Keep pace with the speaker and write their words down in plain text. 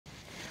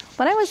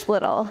When I was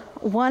little,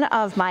 one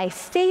of my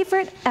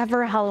favorite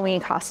ever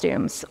Halloween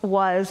costumes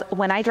was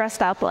when I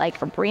dressed up like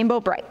Rainbow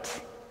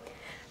Bright.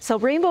 So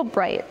Rainbow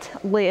Bright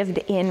lived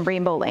in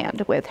Rainbow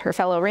Land with her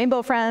fellow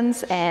rainbow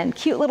friends and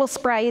cute little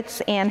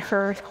sprites and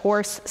her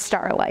horse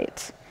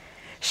Starlight.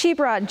 She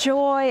brought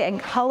joy and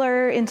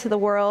color into the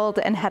world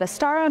and had a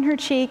star on her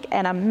cheek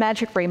and a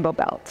magic rainbow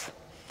belt.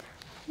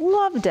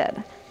 Loved it.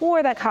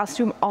 Wore that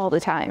costume all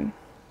the time.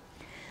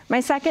 My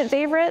second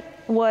favorite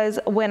was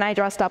when I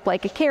dressed up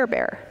like a Care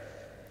Bear.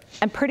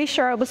 I'm pretty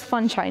sure it was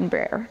Funshine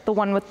Bear, the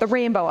one with the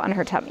rainbow on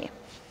her tummy.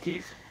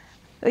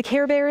 The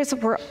Care Bears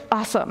were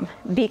awesome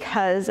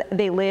because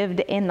they lived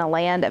in the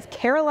land of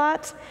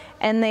Care-a-Lot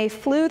and they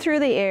flew through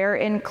the air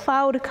in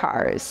cloud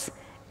cars.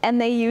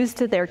 And they used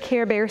their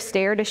Care Bear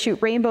stare to shoot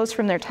rainbows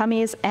from their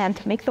tummies and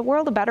to make the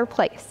world a better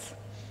place.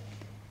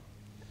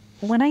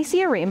 When I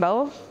see a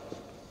rainbow,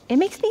 it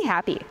makes me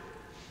happy.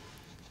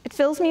 It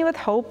fills me with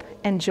hope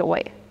and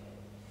joy.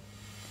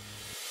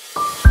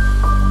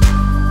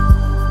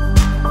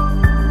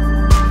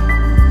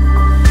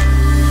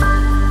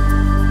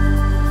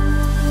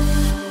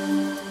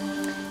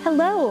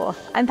 Hello,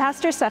 I'm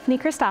Pastor Stephanie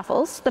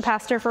Christoffels, the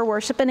pastor for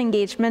worship and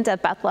engagement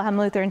at Bethlehem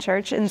Lutheran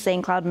Church in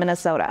St. Cloud,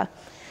 Minnesota.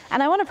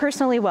 And I want to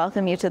personally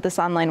welcome you to this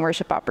online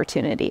worship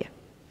opportunity.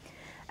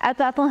 At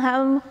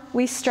Bethlehem,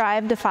 we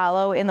strive to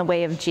follow in the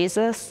way of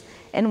Jesus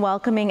in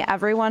welcoming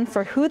everyone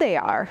for who they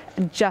are,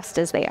 just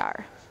as they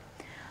are.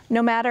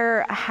 No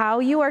matter how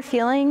you are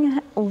feeling,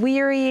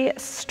 weary,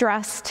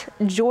 stressed,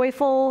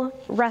 joyful,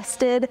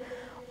 rested,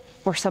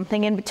 or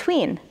something in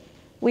between,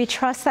 we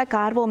trust that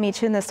God will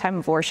meet you in this time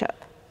of worship.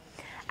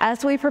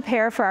 As we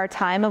prepare for our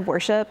time of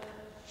worship,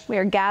 we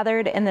are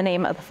gathered in the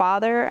name of the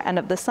Father, and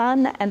of the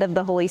Son, and of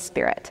the Holy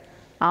Spirit.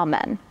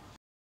 Amen.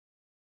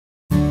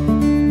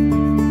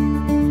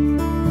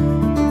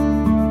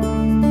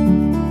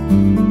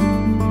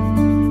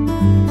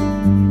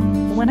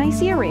 When I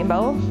see a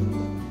rainbow,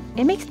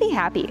 it makes me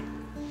happy.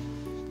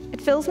 It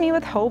fills me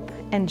with hope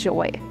and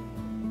joy.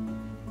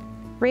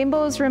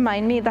 Rainbows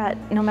remind me that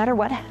no matter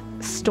what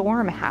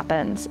storm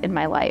happens in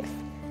my life,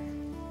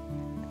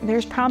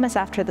 there's promise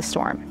after the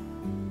storm.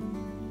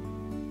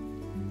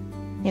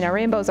 You know,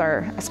 rainbows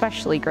are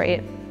especially great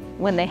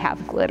when they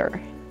have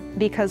glitter,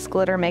 because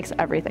glitter makes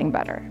everything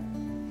better.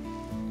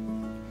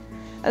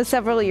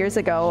 Several years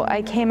ago,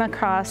 I came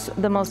across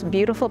the most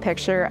beautiful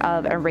picture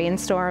of a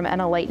rainstorm and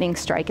a lightning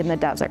strike in the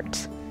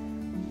desert,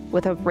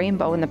 with a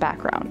rainbow in the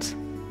background.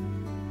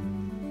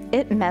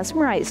 It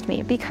mesmerized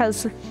me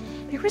because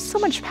there was so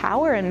much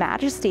power and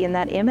majesty in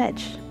that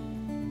image.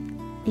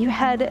 You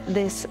had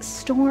this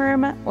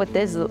storm with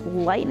this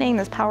lightning,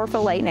 this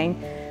powerful lightning,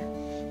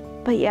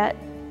 but yet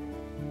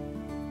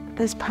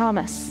this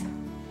promise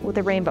with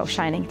the rainbow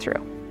shining through.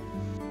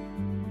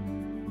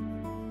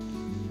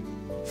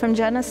 From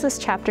Genesis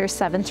chapters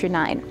 7 through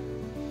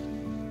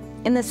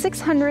 9. In the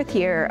 600th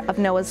year of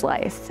Noah's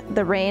life,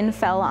 the rain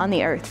fell on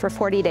the earth for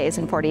 40 days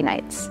and 40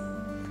 nights.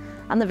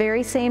 On the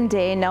very same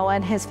day, Noah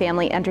and his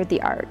family entered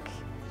the ark,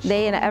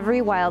 they and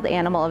every wild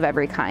animal of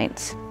every kind.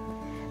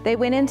 They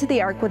went into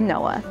the ark with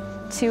Noah,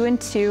 2 and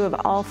 2 of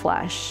all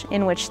flesh,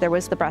 in which there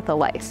was the breath of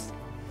life.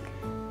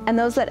 And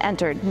those that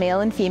entered, male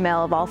and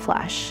female of all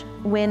flesh,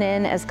 went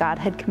in as God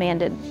had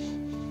commanded.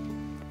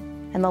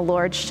 And the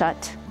Lord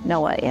shut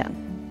Noah in.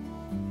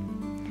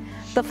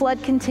 The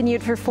flood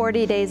continued for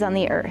 40 days on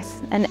the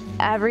earth, and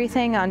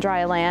everything on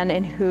dry land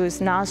in whose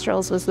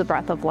nostrils was the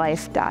breath of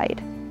life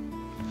died.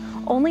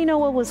 Only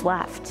Noah was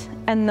left,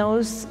 and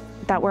those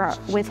that were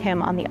with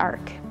him on the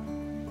ark.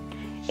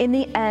 In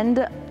the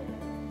end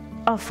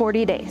of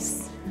 40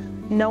 days,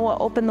 Noah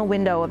opened the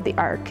window of the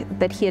ark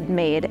that he had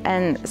made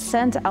and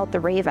sent out the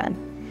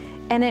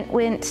raven, and it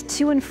went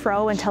to and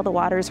fro until the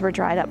waters were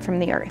dried up from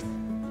the earth.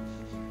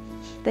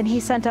 Then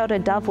he sent out a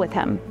dove with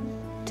him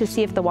to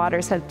see if the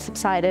waters had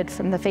subsided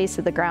from the face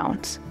of the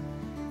ground.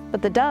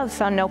 But the dove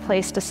found no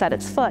place to set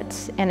its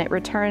foot, and it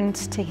returned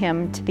to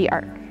him to the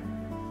ark.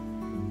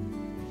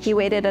 He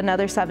waited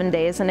another 7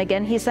 days, and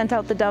again he sent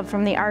out the dove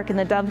from the ark, and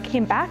the dove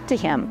came back to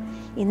him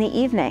in the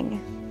evening,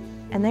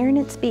 and there in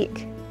its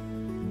beak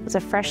was a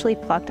freshly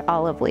plucked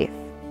olive leaf.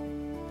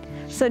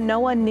 So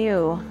Noah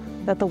knew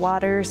that the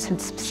waters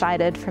had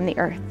subsided from the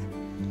earth.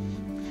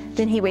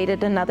 Then he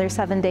waited another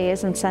 7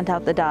 days and sent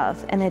out the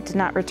dove, and it did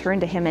not return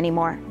to him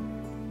anymore.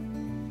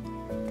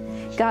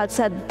 God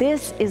said,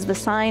 "This is the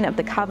sign of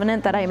the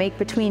covenant that I make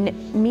between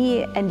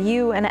me and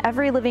you and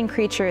every living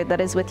creature that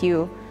is with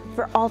you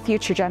for all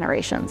future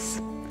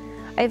generations.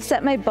 I have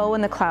set my bow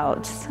in the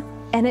clouds,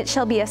 and it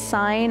shall be a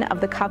sign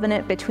of the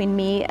covenant between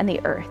me and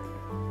the earth.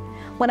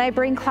 When I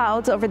bring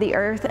clouds over the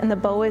earth and the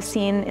bow is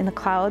seen in the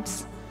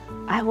clouds,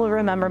 I will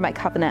remember my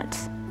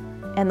covenant,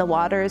 and the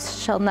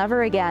waters shall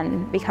never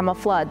again become a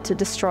flood to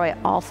destroy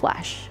all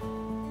flesh.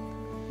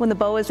 When the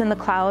bow is in the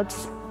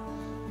clouds,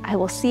 I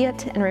will see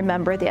it and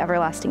remember the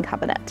everlasting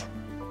covenant."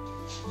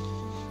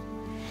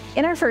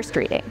 In our first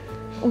reading,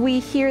 we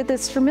hear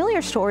this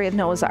familiar story of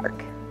Noah's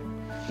Ark.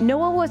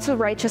 Noah was a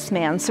righteous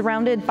man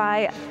surrounded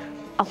by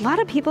a lot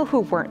of people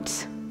who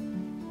weren't.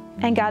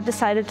 and God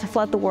decided to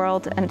flood the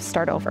world and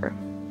start over.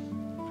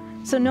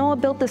 So Noah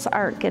built this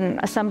ark and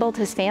assembled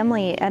his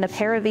family and a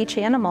pair of each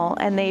animal,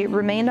 and they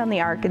remained on the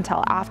ark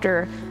until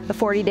after the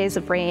 40 days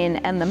of rain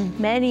and the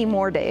many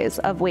more days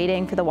of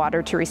waiting for the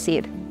water to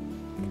recede.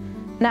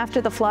 And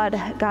after the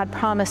flood, God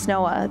promised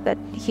Noah that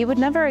he would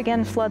never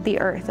again flood the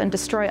earth and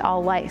destroy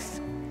all life.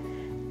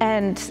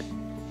 And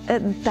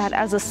that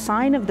as a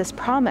sign of this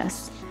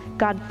promise,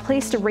 God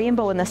placed a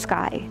rainbow in the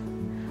sky,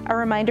 a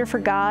reminder for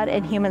God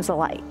and humans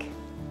alike.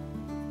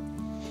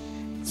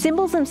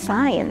 Symbols and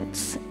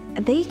signs,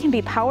 they can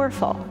be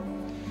powerful.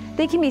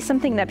 They can be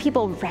something that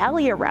people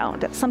rally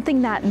around,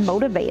 something that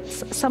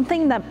motivates,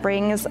 something that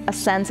brings a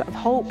sense of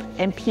hope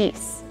and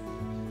peace.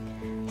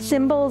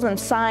 Symbols and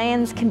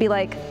signs can be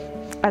like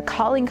a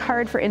calling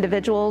card for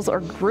individuals or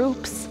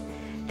groups.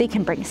 They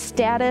can bring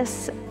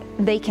status.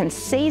 They can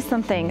say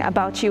something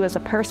about you as a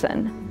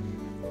person.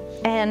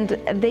 And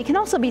they can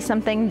also be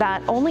something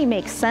that only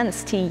makes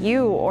sense to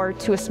you or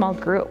to a small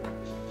group.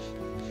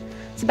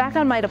 So back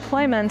on my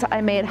deployment,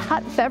 I made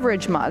hot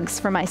beverage mugs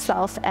for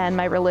myself and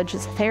my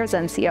religious affairs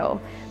NCO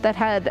that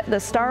had the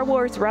Star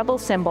Wars Rebel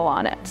symbol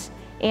on it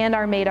and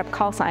our made-up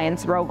call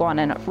signs, Rogue One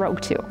and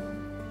Rogue Two.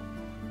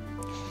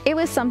 It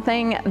was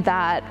something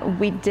that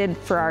we did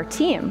for our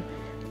team,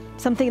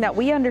 something that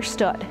we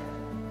understood,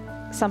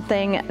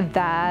 something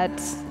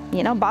that,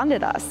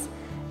 bonded us.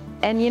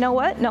 And you know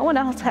what? No one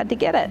else had to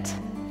get it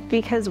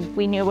because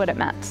we knew what it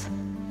meant.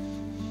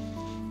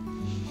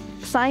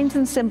 Signs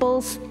and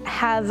symbols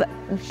have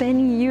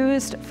been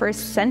used for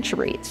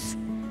centuries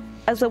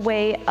as a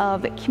way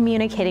of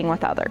communicating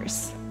with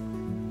others.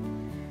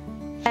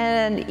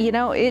 And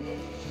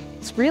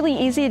it's really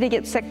easy to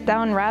get sick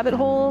down rabbit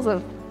holes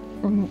of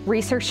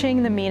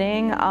researching the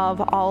meaning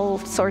of all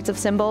sorts of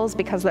symbols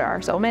because there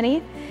are so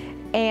many.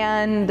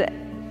 And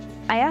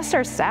I asked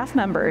our staff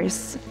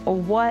members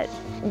what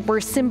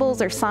were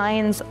symbols or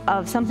signs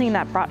of something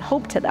that brought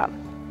hope to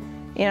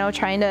them,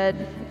 trying to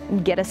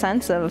get a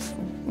sense of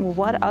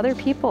what other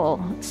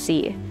people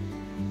see.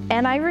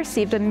 And I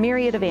received a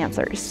myriad of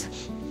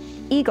answers.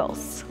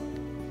 Eagles,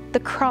 the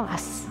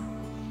cross,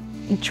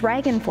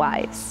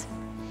 dragonflies,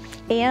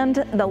 and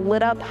the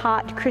lit up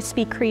hot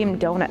Krispy Kreme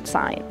donut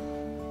sign.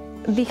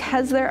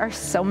 Because there are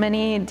so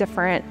many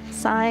different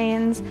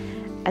signs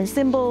and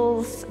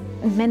symbols,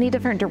 many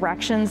different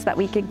directions that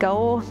we could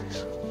go,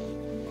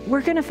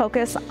 we're going to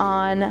focus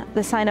on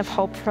the sign of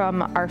hope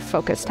from our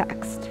focus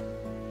text,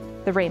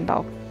 the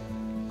rainbow.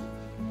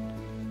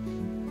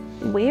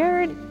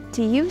 Where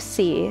do you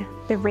see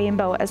the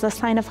rainbow as a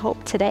sign of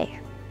hope today?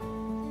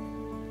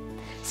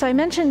 So I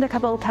mentioned a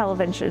couple of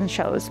television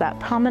shows that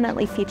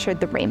prominently featured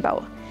the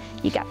rainbow.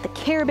 You got the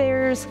Care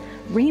Bears,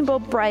 Rainbow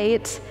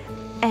Bright,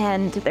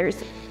 and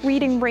there's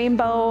Reading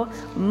Rainbow,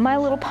 My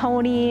Little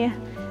Pony,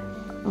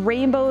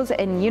 rainbows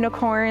and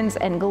unicorns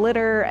and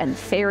glitter and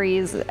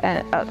fairies,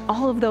 and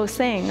all of those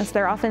things.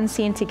 They're often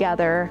seen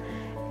together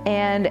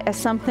and as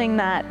something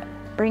that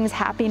brings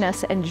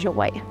happiness and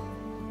joy.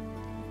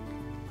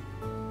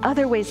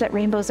 Other ways that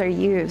rainbows are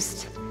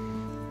used.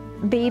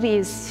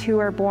 Babies who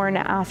are born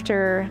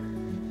after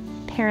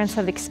parents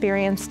have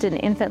experienced an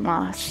infant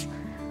loss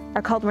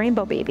are called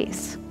rainbow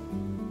babies.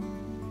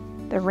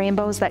 They're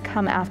rainbows that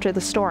come after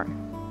the storm.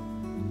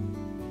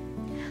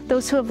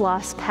 Those who have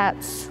lost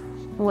pets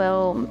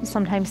will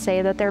sometimes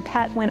say that their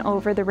pet went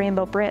over the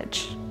rainbow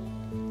bridge.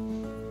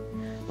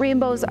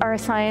 Rainbows are a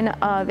sign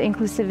of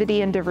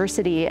inclusivity and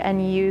diversity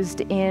and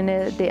used in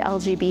the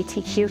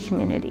LGBTQ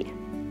community.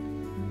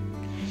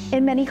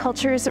 In many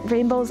cultures,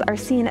 rainbows are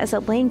seen as a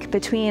link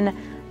between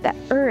the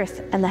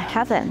earth and the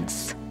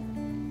heavens.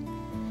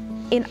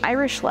 In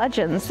Irish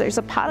legends, there's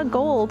a pot of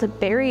gold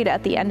buried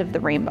at the end of the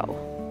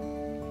rainbow.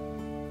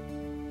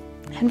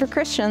 And for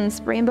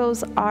Christians,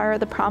 rainbows are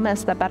the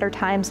promise that better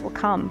times will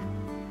come,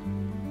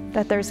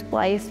 that there's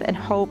life and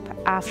hope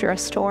after a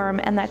storm,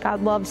 and that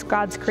God loves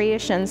God's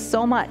creation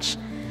so much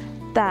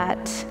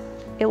that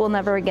it will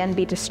never again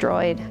be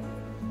destroyed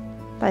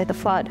by the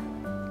flood.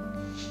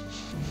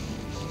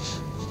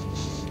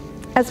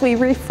 As we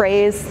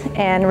rephrase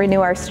and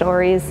renew our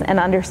stories and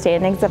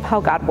understandings of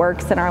how God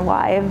works in our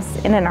lives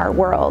and in our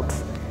world,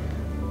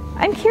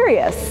 I'm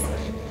curious,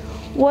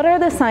 what are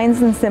the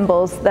signs and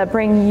symbols that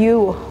bring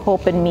you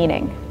hope and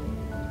meaning?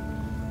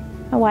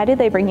 And why do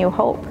they bring you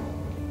hope?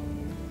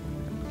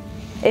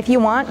 If you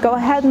want, go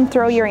ahead and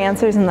throw your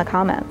answers in the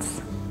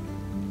comments.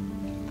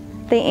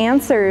 The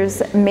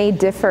answers may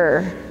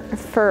differ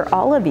for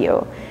all of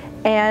you,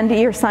 and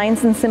your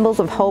signs and symbols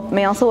of hope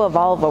may also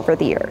evolve over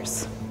the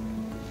years.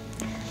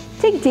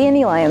 Take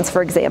dandelions,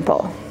 for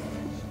example.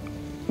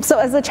 So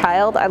as a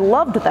child, I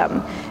loved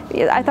them.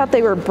 I thought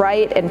they were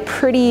bright and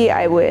pretty.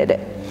 I would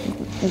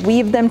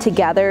weave them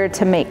together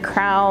to make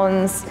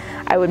crowns.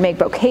 I would make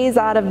bouquets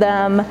out of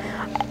them.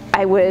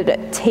 I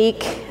would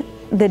take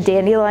the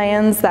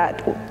dandelions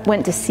that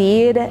went to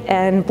seed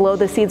and blow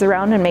the seeds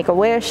around and make a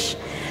wish.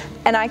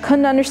 And I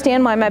couldn't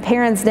understand why my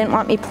parents didn't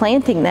want me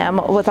planting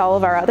them with all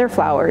of our other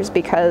flowers,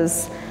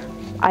 because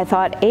I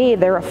thought, A,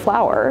 they're a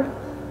flower,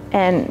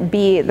 And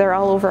B, they're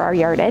all over our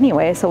yard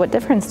anyway, so what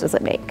difference does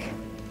it make?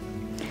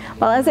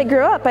 Well, as I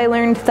grew up, I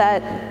learned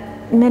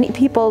that many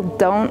people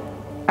don't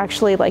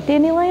actually like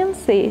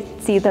dandelions. They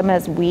see them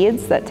as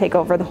weeds that take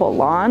over the whole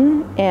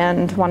lawn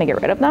and want to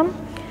get rid of them.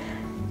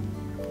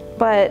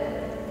 But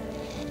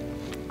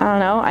I don't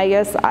know, I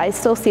guess I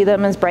still see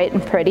them as bright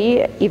and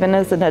pretty, even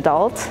as an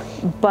adult.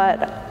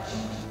 But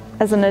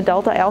as an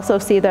adult, I also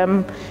see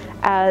them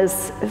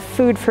as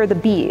food for the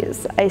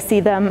bees. I see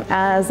them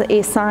as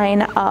a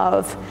sign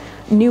of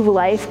new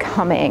life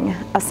coming,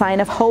 a sign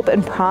of hope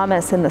and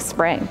promise in the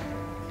spring.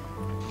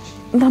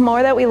 The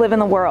more that we live in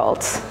the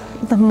world,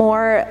 the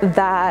more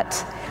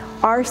that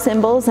our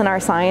symbols and our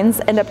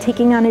signs end up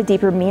taking on a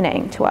deeper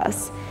meaning to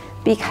us,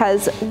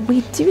 because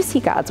we do see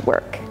God's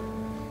work,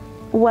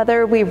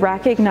 whether we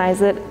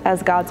recognize it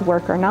as God's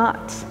work or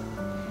not.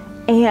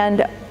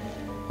 And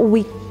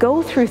we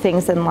go through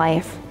things in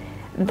life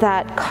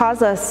that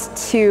cause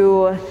us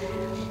to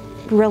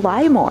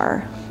rely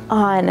more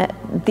on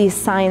these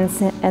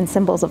signs and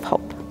symbols of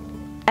hope.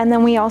 And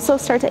then we also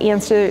start to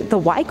answer the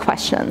why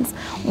questions.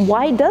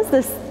 Why does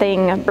this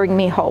thing bring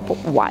me hope?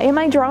 Why am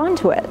I drawn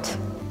to it?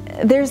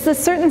 There's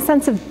this certain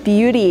sense of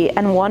beauty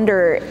and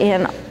wonder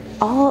in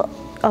all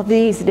of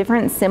these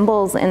different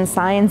symbols and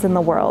signs in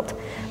the world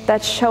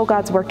that show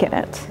God's work in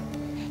it,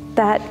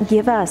 that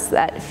give us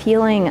that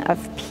feeling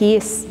of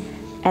peace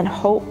and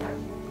hope.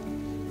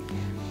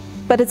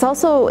 But it's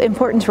also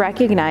important to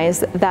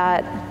recognize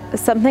that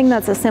something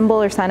that's a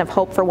symbol or sign of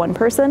hope for one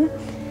person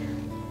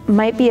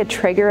might be a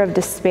trigger of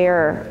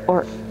despair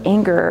or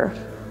anger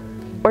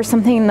or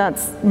something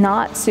that's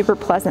not super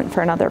pleasant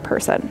for another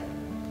person.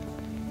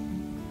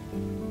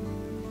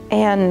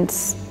 And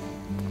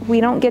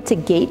we don't get to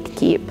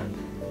gatekeep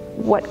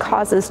what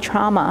causes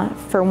trauma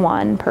for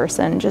one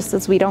person, just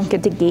as we don't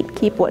get to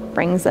gatekeep what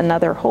brings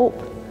another hope.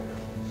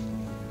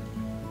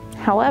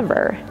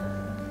 However,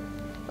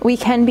 we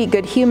can be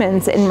good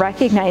humans in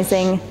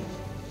recognizing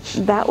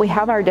that we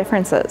have our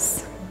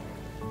differences.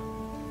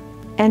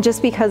 And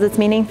just because it's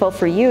meaningful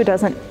for you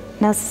doesn't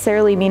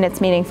necessarily mean it's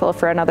meaningful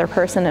for another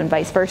person, and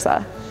vice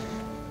versa.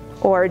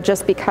 Or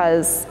just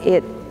because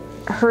it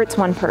hurts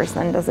one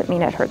person doesn't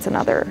mean it hurts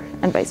another,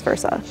 and vice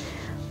versa.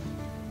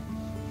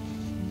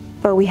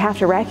 But we have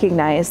to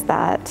recognize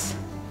that,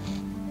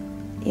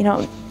 you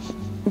know,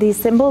 these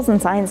symbols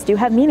and signs do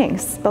have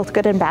meanings, both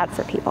good and bad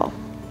for people.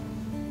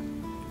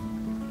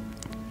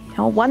 You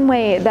know, one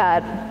way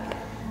that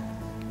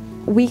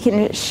we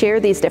can share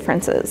these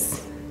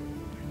differences,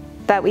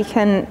 that we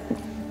can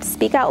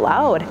speak out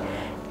loud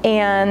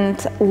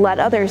and let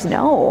others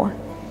know,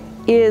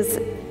 is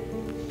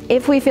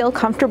if we feel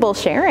comfortable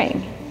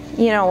sharing.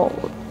 You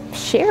know,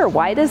 share,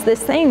 why does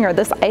this thing or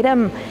this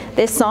item,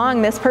 this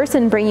song, this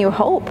person bring you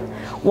hope?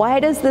 Why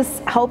does this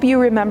help you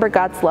remember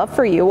God's love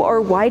for you,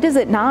 or why does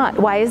it not?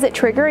 Why is it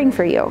triggering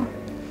for you?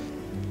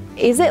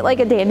 Is it like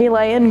a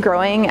dandelion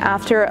growing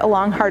after a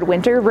long, hard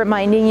winter,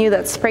 reminding you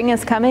that spring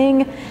is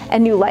coming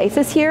and new life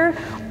is here?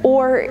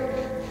 Or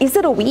is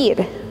it a weed,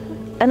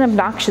 an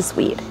obnoxious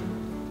weed?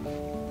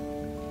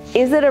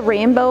 Is it a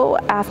rainbow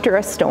after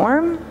a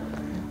storm?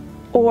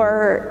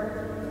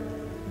 Or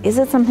is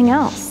it something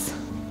else?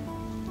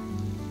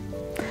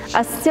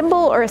 A symbol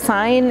or a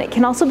sign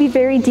can also be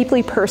very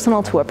deeply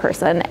personal to a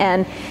person,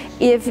 and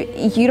if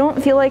you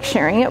don't feel like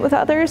sharing it with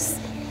others,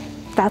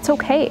 that's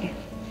okay.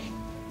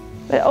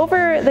 But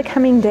over the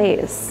coming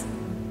days,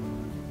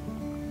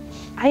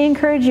 I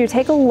encourage you to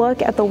take a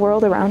look at the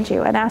world around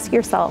you and ask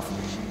yourself,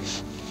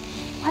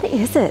 what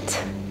is it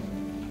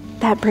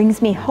that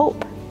brings me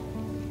hope?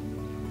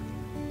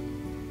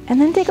 And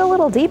then dig a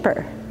little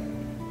deeper.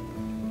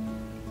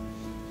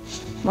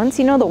 Once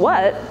you know the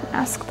what,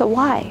 ask the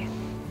why.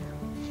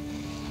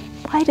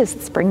 Why does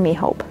this bring me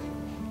hope?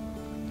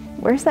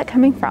 Where's that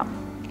coming from?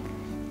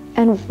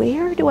 And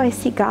where do I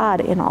see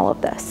God in all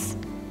of this?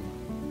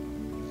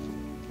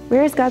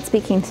 Where is God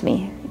speaking to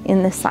me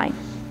in this sign?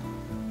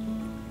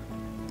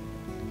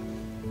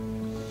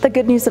 The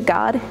good news of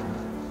God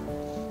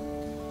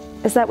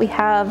is that we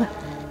have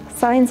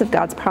signs of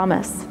God's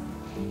promise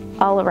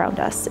all around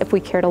us if we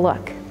care to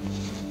look.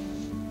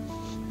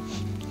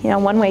 You know,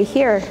 one way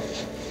here,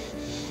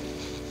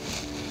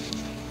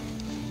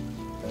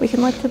 we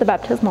can look to the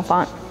baptismal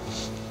font,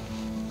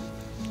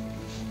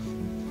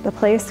 the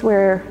place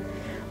where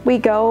we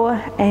go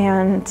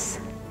and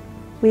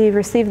we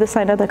receive the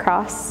sign of the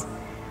cross.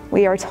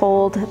 We are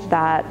told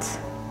that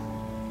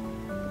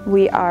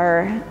we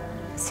are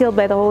sealed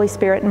by the Holy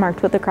Spirit and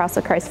marked with the cross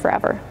of Christ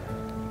forever.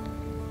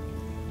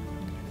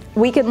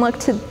 We can look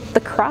to the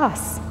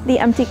cross, the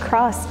empty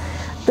cross,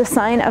 the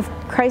sign of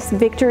Christ's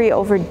victory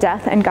over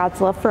death and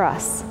God's love for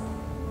us.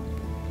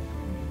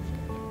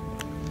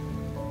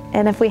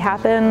 And if we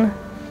happen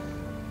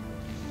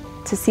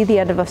to see the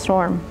end of a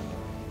storm,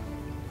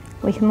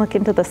 we can look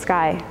into the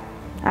sky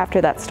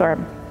after that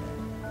storm,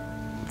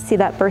 see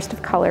that burst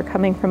of color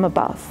coming from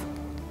above,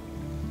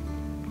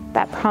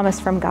 that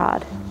promise from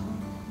God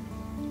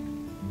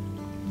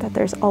that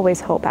there's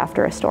always hope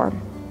after a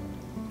storm.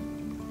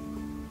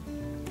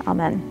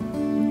 Amen.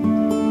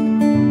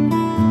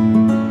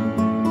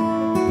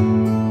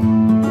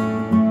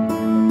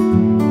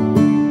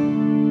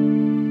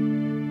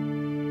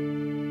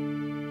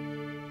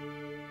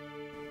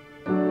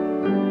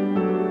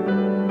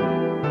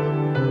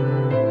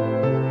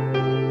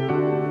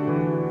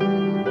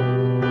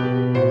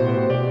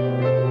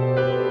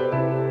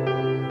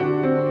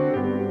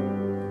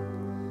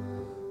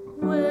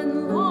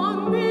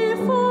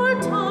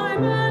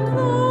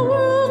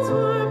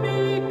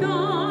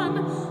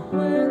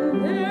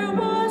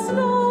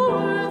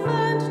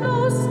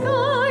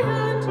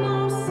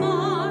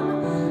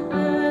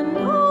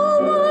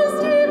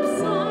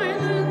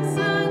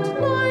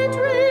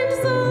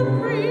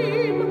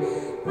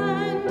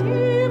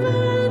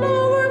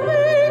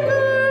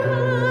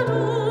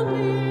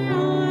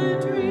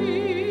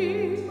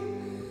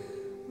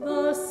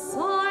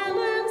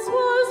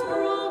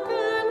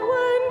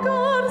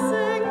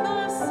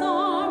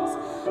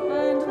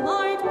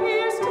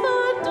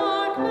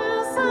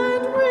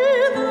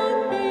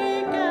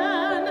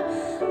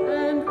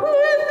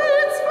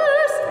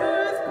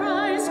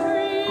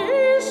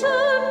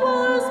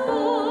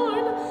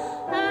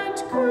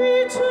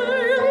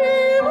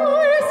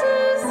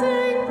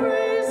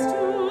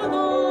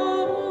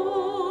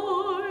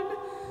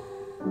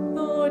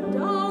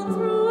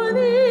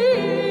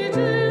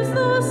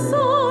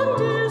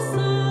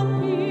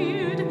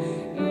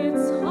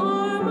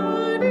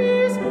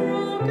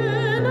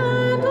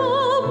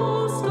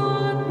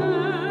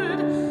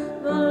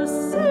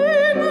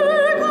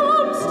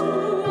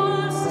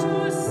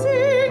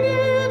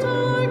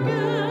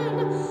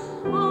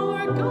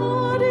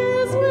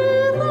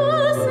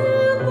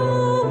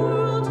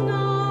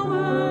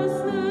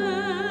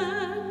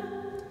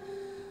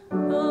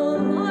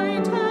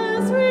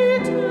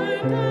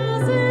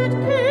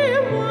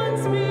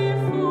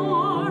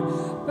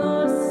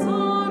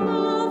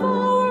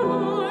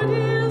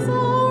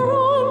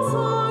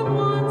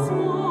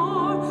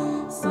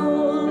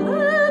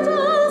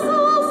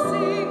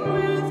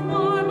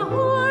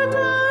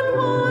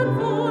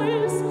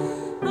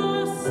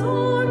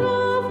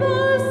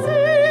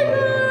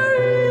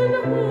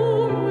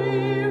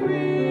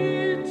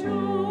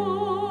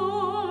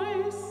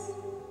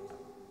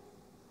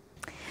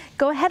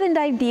 Go ahead and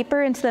dive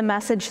deeper into the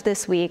message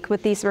this week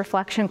with these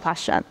reflection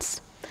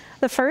questions.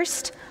 The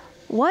first,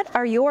 what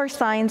are your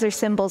signs or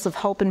symbols of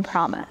hope and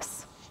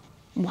promise?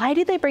 Why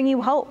do they bring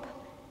you hope?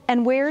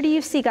 And where do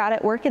you see God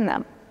at work in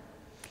them?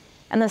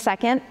 And the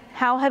second,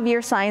 how have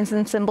your signs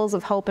and symbols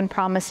of hope and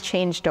promise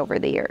changed over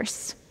the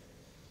years?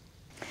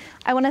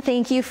 I want to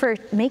thank you for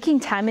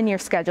making time in your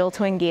schedule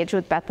to engage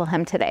with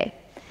Bethlehem today.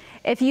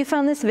 If you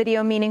found this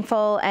video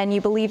meaningful and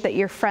you believe that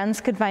your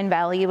friends could find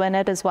value in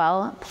it as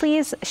well,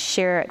 please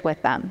share it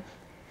with them.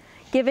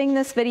 Giving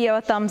this video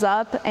a thumbs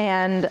up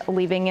and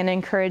leaving an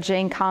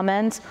encouraging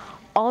comment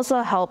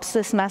also helps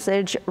this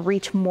message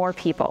reach more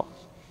people.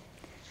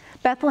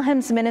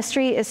 Bethlehem's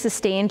ministry is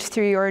sustained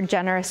through your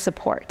generous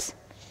support.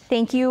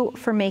 Thank you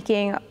for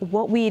making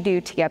what we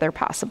do together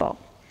possible.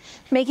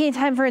 Making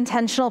time for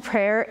intentional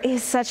prayer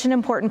is such an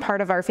important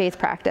part of our faith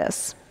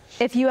practice.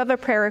 If you have a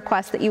prayer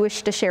request that you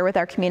wish to share with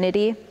our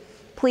community,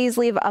 please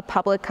leave a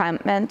public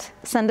comment,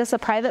 send us a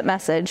private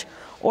message,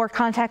 or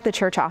contact the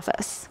church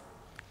office.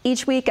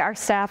 Each week, our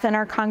staff and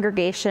our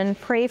congregation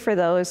pray for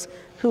those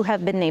who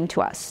have been named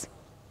to us.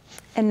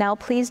 And now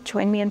please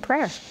join me in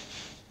prayer.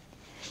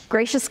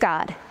 Gracious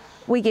God,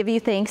 we give you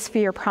thanks for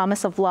your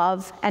promise of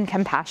love and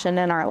compassion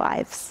in our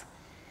lives.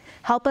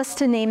 Help us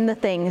to name the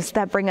things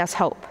that bring us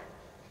hope,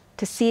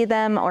 to see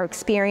them or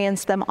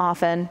experience them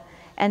often,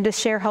 and to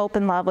share hope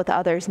and love with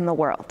others in the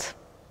world.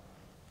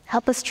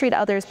 Help us treat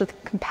others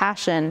with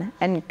compassion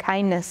and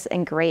kindness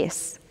and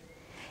grace.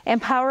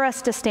 Empower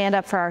us to stand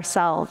up for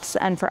ourselves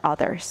and for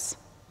others.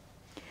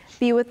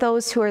 Be with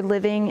those who are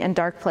living in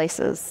dark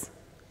places,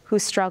 who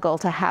struggle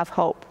to have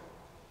hope.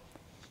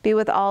 Be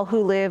with all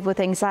who live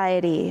with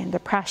anxiety and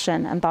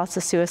depression and thoughts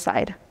of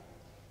suicide.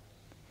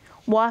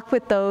 Walk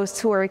with those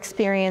who are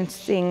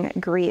experiencing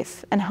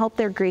grief and help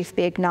their grief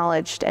be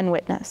acknowledged and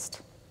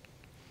witnessed.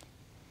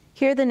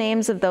 Hear the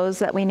names of those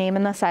that we name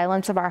in the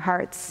silence of our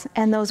hearts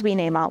and those we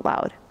name out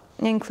loud,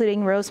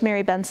 including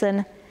Rosemary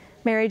Benson,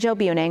 Mary Jo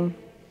Buning,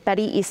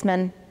 Betty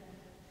Eastman,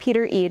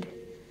 Peter Eade,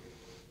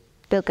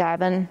 Bill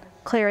Gavin,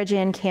 Clara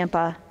Jan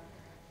Campa,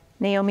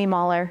 Naomi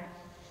Mahler,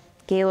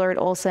 Gaylord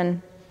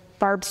Olson,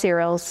 Barb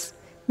Searles,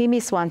 Mimi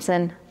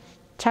Swenson,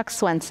 Chuck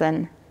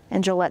Swenson,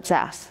 and Jolette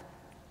Zaff.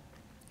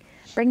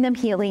 Bring them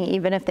healing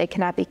even if they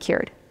cannot be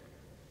cured.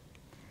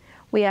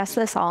 We ask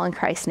this all in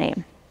Christ's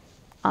name.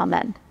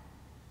 Amen.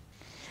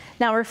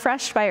 Now,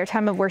 refreshed by our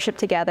time of worship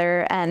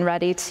together and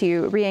ready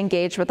to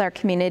re-engage with our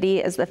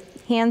community as the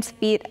hands,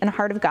 feet, and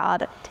heart of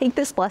God, take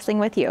this blessing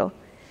with you.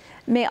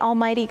 May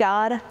Almighty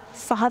God,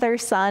 Father,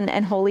 Son,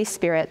 and Holy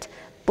Spirit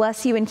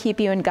bless you and keep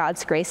you in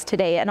God's grace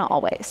today and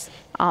always.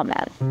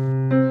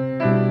 Amen.